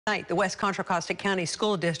Tonight, the West Contra Costa County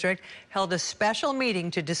School District held a special meeting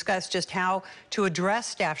to discuss just how to address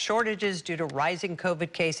staff shortages due to rising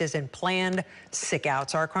COVID cases and planned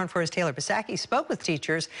sick-outs. Our Contra Costa's Taylor Bisacky spoke with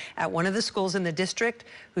teachers at one of the schools in the district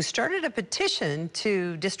who started a petition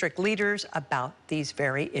to district leaders about these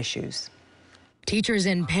very issues. Teachers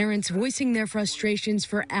and parents voicing their frustrations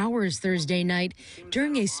for hours Thursday night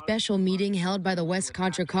during a special meeting held by the West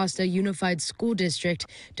Contra Costa Unified School District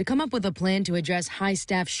to come up with a plan to address high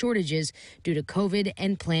staff shortages due to COVID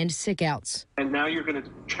and planned sickouts. And now you're going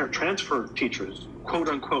to transfer teachers, quote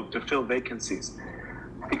unquote, to fill vacancies.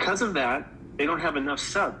 Because of that, they don't have enough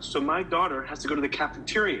subs. So my daughter has to go to the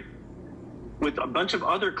cafeteria with a bunch of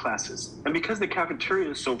other classes. And because the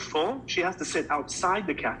cafeteria is so full, she has to sit outside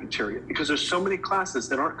the cafeteria because there's so many classes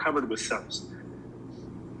that aren't covered with subs.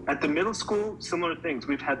 At the middle school, similar things.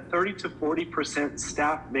 We've had 30 to 40%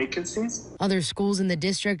 staff vacancies. Other schools in the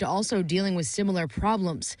district also dealing with similar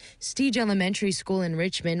problems. Steege Elementary School in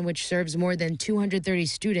Richmond, which serves more than 230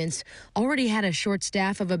 students, already had a short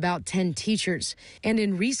staff of about 10 teachers. And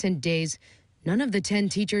in recent days, none of the 10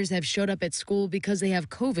 teachers have showed up at school because they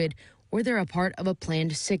have COVID or they're a part of a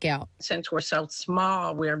planned sick out. Since we're so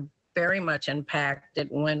small, we're very much impacted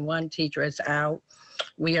when one teacher is out.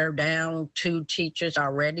 We are down 2 teachers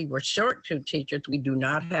already. We're short 2 teachers. We do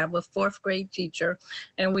not have a 4th grade teacher,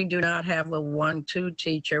 and we do not have a 1-2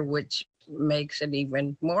 teacher, which makes it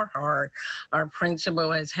even more hard. Our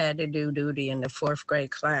principal has had to do duty in the 4th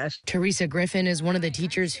grade class. Teresa Griffin is one of the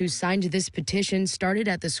teachers who signed this petition started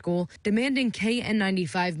at the school demanding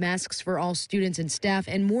KN95 masks for all students and staff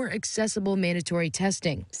and more accessible mandatory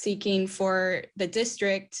testing. Seeking for the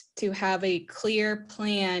district to have a clear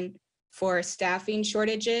plan for staffing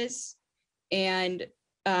shortages and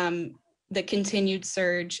the continued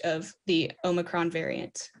surge of the Omicron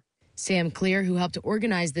variant. Sam Clear, who helped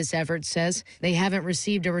organize this effort, says they haven't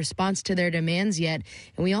received a response to their demands yet,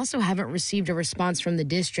 and we also haven't received a response from the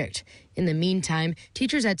district. In the meantime,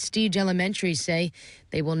 teachers at Steege Elementary say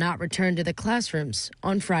they will not return to the classrooms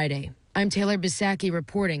on Friday. I'm Taylor Bisacky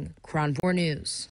reporting, Contra Costa News.